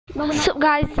What's up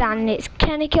guys, and it's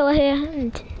Kenny Killer here,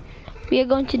 and we are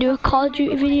going to do a Call of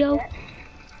Duty video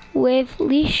with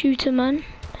Lee Shooterman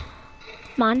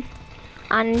and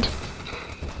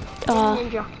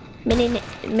Mini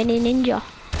Ninja.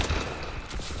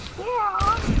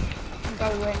 Yeah.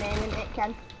 They were naming it,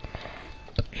 Ken.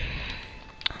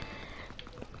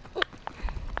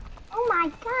 Oh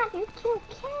my god, you killed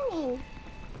Kenny.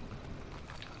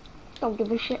 Don't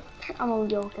give a shit. I'm only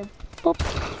joking. Boop,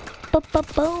 boop, boop,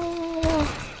 boop.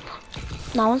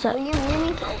 Now what's it? Will you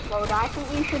really upload? I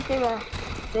think you should do a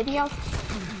video.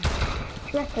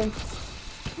 Reckon?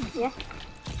 Yeah.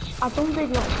 I've done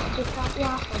videos, just can't be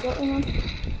arsed editing them.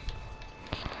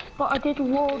 But I did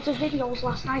loads of videos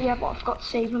last night, yeah, but I forgot to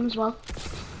save them as well.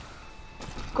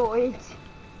 Good.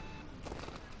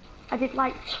 I did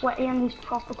like sweaty and he's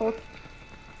proper good.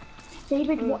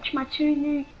 David, watch my two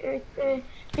new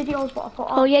videos, but I put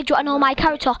on. Oh yeah, do you want to know my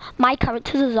character? My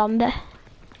character's a zombie.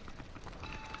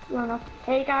 No.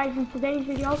 Hey guys, in today's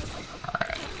video,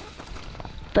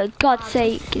 For God's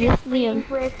sake, this Liam.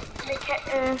 with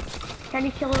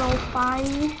Kenny Killer 05,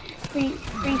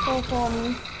 344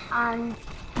 me, and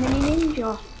Mini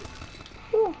Ninja.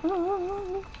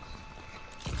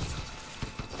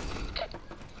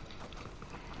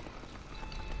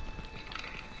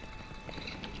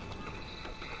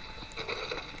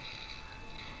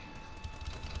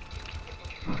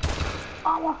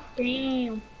 Oh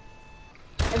damn!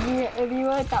 Have you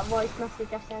heard that voice message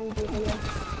I sent you here?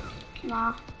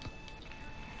 Nah,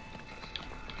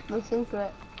 Listen to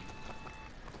it.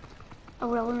 I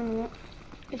will in a minute.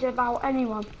 Is it about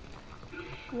anyone?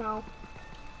 No.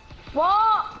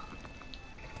 What?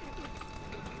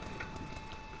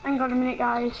 Hang on a minute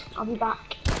guys, I'll be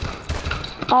back.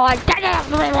 Oh, I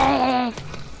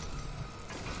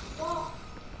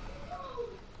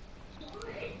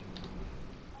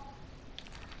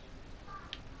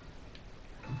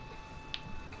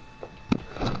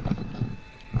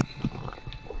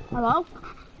Hello?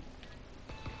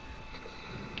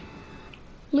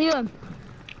 Liam?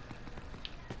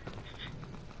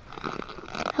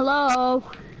 Hello?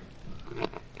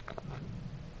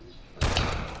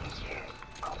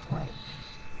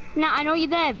 Now I know you're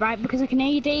there, right? Because I can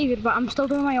hear you, David, but I'm still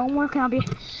doing my homework and I'll be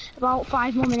about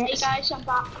 5 more minutes. Hey guys, I'm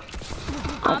back.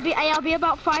 I'll be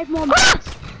about 5 more minutes.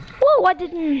 Whoa, I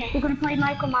didn't. You're gonna play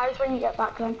Michael Myers when you get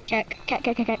back then. Okay.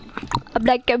 I'm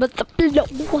like, with the pillow.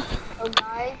 So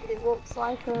guys, it looks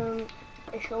like a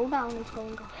showdown is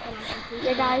going on.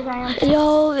 Yeah guys, I am.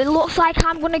 Yo, it looks like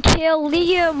I'm gonna kill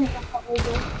Liam.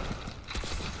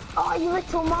 Oh, you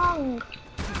little monk!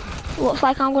 Looks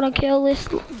like I'm gonna kill this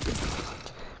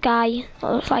guy.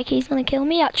 Looks like he's gonna kill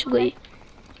me actually.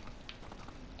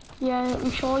 Yeah,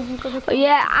 I'm sure you're gonna. But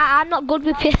yeah, I'm not good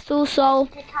with pistols, so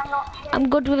You cannot kill I'm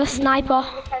good with a sniper.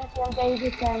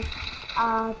 David then.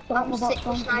 I'm sick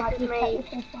of snipers, mate.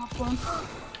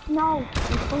 No,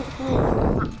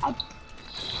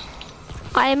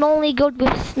 I am only good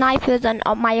with snipers and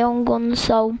on my own guns,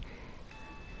 so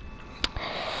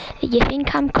you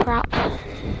think I'm crap?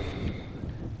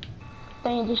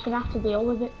 then you're just gonna have to deal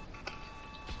with it.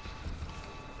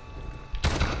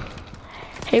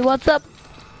 Hey, what's up?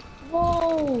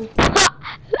 Whoa!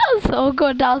 That was so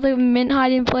good. That was a mint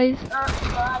hiding place.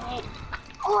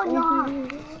 Oh no!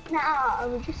 Nah, I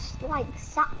was just like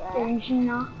sat there.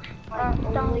 No.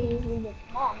 Only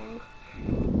long.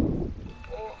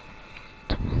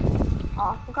 Oh,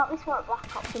 I forgot this was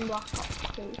Black Ops and Black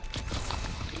Ops 2.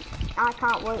 I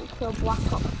can't wait till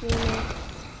Black Ops 3 is.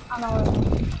 I know.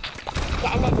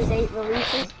 Getting it with 8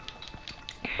 releases.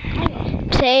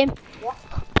 Same. Yeah.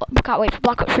 But can't wait for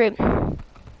Black Ops 3. I'm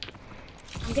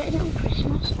getting it on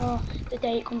Christmas or the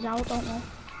day it comes out, don't know.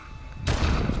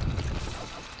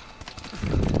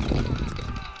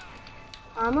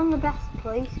 I'm on the best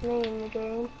place, me, in the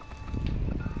game.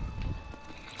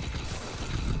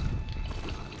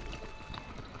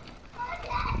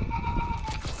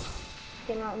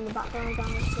 Getting out in the background, guys.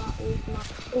 That is my.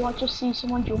 Oh, I just see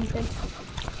someone jumping.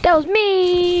 That was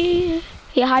me.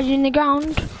 He hiding in the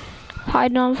ground.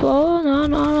 Hiding on the floor.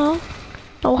 No.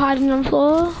 No hiding on the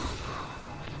floor.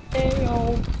 Hey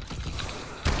yo.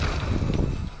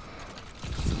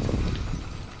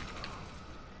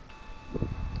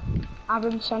 I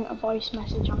haven't sent a voice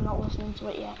message, I'm not listening to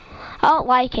it yet. I don't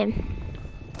like him.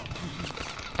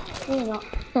 You're not.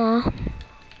 No,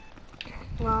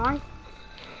 Why?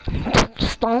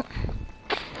 just don't.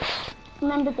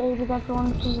 Remember David,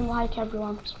 everyone doesn't like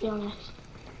everyone, to be honest.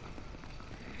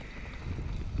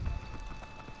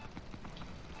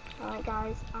 Alright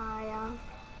guys, I am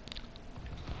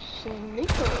sleeping.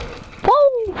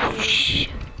 Whoa!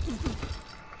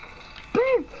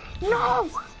 Boom! No!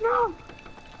 No!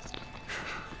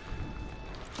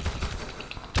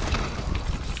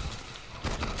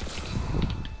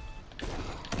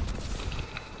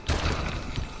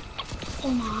 Oh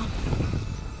man.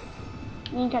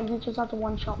 Me and Kenzie just had the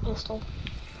one-shot pistol.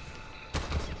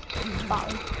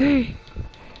 Battle.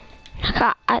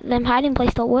 Them hiding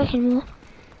place don't work anymore.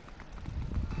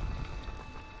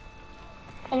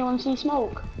 Anyone see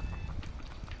smoke?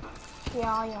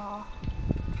 Yeah.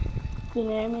 You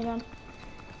hear me then?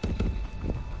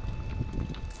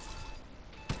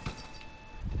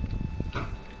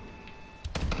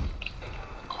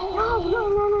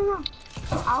 No.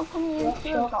 How come you Yeah,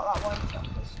 still sure. got that one shot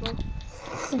pistol?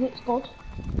 Because it's good.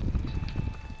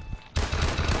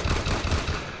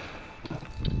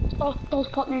 Oh, those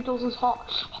pot noodles is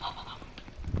hot.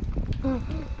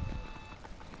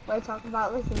 We're talking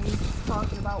about this and he's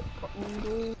talking about putting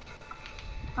noodles.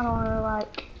 I don't know,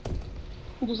 like,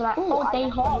 I'm just like, Ooh, oh, I they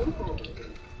like hot. the noodles.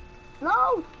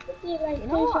 No! It like, You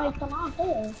know tastes what? like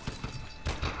tomato.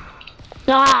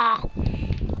 Ah!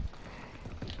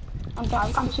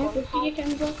 I'm too good for you,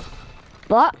 Kendra.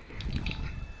 What?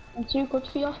 I'm too good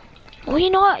for you. Well, you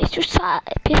know what? It's just that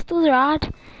pistols are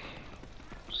hard.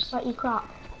 Just like you crap.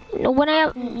 No, when I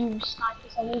have You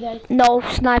snipers every day. no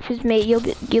snipers, mate, you'll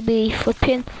be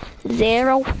flipping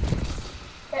 0.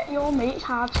 Get your mate's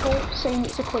hard scope saying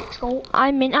it's a quick scope.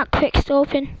 I'm in at quick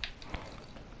scoping.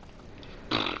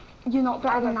 You're not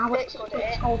better than I'm a Alex bit at good quick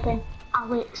at it. scoping.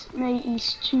 Alex, mate,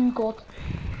 he's too good.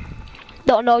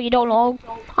 Don't know, you don't know.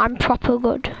 I'm proper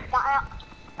good. That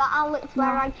Alex where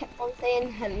I kept on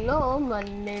saying, hello, my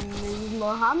name is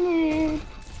Mohammed.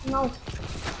 No.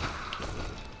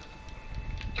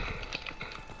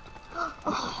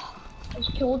 Oh, I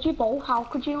just killed you both. How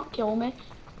could you not kill me?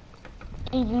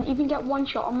 You didn't even get one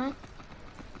shot on me.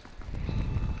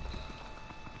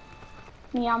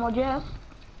 Me ammo, Jeff.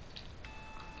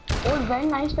 Oh, very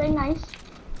nice, very nice.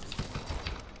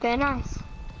 very nice.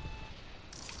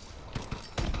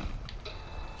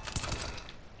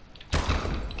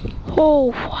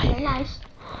 Oh, Very nice.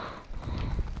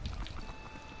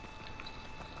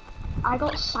 I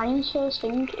got science first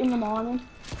thing in the morning.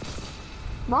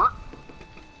 What?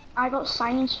 I got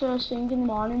science first thing in the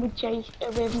morning with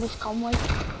Miss Conway.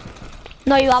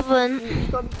 no, you haven't.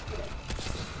 Good.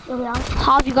 Here we are.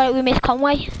 How have you got it with Miss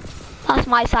Conway? That's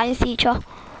my science teacher.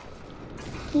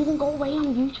 You even go away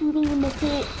on YouTube and you make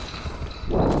it.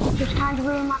 Just kind of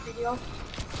ruin my video.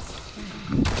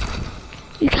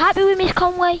 You can't be with Miss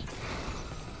Conway.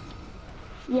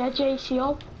 Yeah,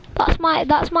 JCO.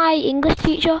 That's my English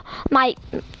teacher, my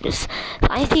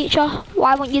science teacher.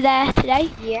 Why weren't you there today?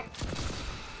 Yeah.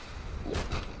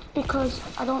 Because,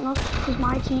 I don't know, because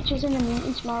my teacher's in a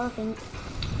meeting tomorrow, I think.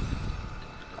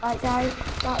 Right guys,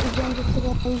 that is the end of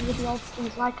today's video.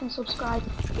 Please like and subscribe.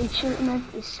 And Shooterman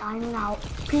is signing out.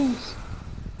 Peace.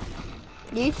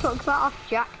 You took that off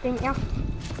Jack, didn't you?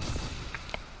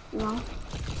 No.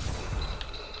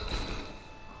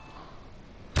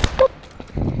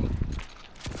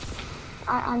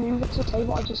 I knew what to say,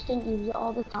 but I just didn't use it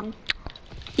all the time.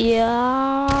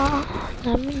 Yeah.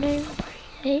 Never knew.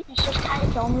 It's just kind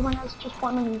of told me when I was just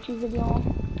putting a YouTube video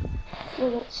on.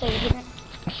 With it saving it.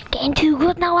 Getting too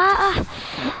good now, aren't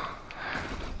I?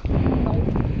 No.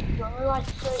 We're only like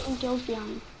 13 kills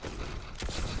behind.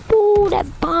 Ooh, that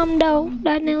bomb though.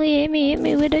 That nearly hit me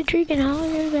with a tree and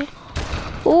how.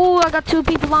 Oh, I got 2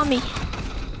 people on me.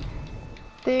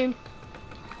 Boom.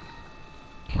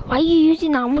 Why are you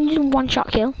using that one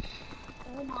shot kill?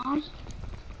 Oh my.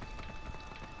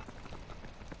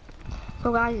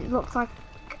 So guys, it looks like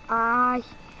I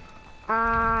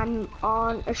am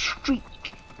on a streak.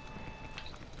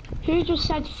 Who just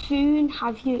said Foon?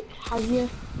 Have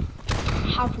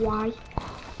why?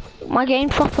 My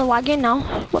game's proper lagging now.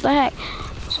 What the heck?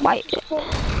 Why?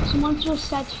 Someone just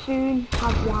said Foon,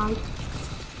 have why?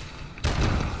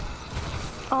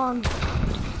 I'm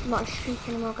not a streak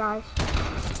anymore, guys.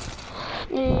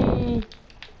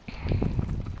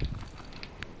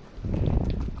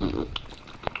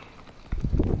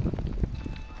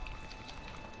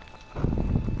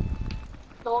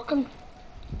 Welcome.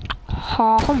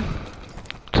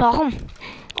 Tom.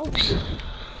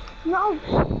 No!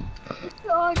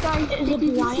 Oh, guys, It is a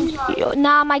blind.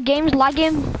 Nah, my game's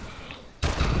lagging.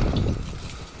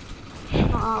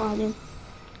 Not lagging.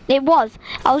 It was.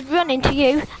 I was running to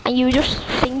you and you just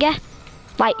finger.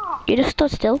 Like, you just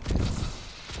stood still.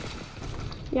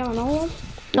 Yeah, I know.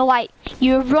 No, like,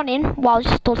 you were running while you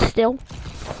stood still.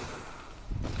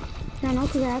 Yeah, I know,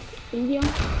 because I had video.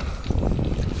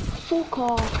 Fuck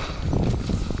off.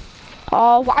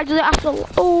 Oh, why does it have to...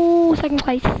 Oh, second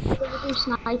place. We're gonna do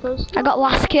snipers. I got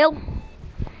last kill.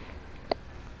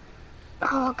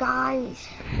 Oh, guys.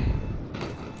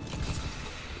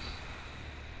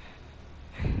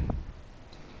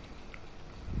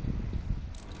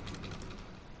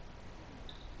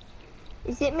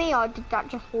 Is it me or did that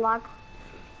just lag?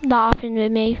 That happened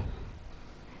with me.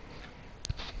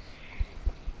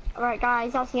 Alright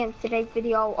guys, that's the end of today's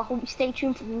video. I hope you stay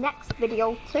tuned for the next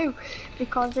video too,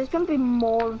 because there's going to be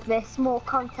more of this, more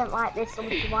content like this. So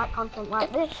if you like content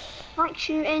like this, like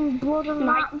shooting, blood and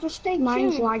that, just stay tuned.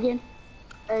 Mine's lagging.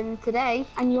 And today,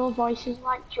 And your voice is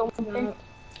like jumping.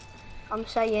 I'm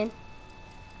saying,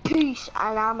 peace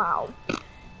and I'm out.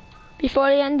 Before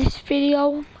I end this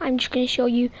video, I'm just going to show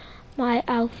you my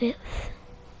outfits.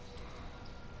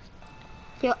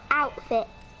 Your outfit.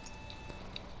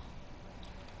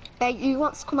 Hey, you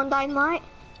want to come on Dying Light?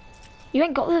 You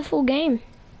ain't got the full game.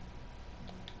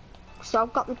 So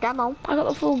I've got the demo. I got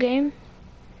the full game.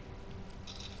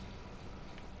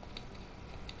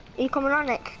 Are you coming on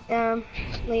it,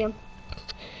 Liam?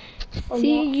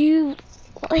 See you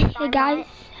later, guys.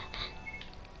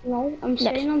 No, I'm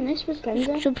staying on this with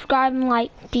Brenda. Subscribe and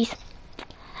like. Peace.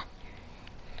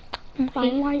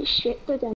 Fine, like shit, the demo.